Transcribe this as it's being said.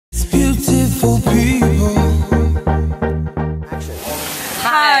beautiful people.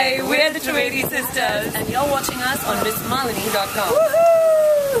 Hi, we're the Trivedi sisters and you're watching us on MissMalini.com.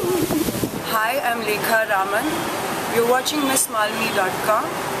 Hi, I'm Lekha Raman. You're watching MissMalini.com.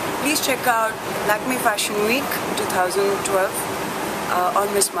 Please check out Lakme Fashion Week 2012 on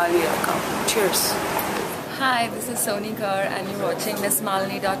MissMalini.com. Cheers. Hi, this is Soni Kaur and you're watching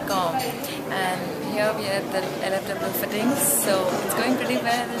MissMalini.com, and here we are at the LFW fittings, so it's going pretty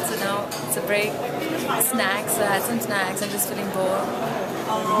well. So now it's a break, snacks, so I had some snacks. I'm just feeling bored,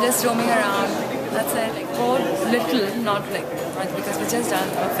 just roaming around, that's it. Like bored, little, not like much, because we just done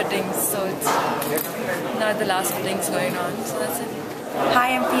our fittings, so it's not the last fittings going on, so that's it.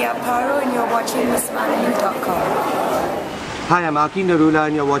 Hi, I'm Pia Paro and you're watching MissMalini.com. Hi, I'm Aki Narula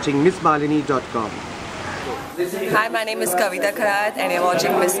and you're watching MissMalini.com. Hi, my name is Kavita Kharat and you're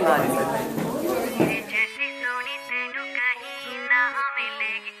watching MissMalini.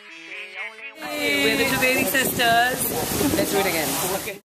 We're the Trivedi sisters. Let's do it again. Okay.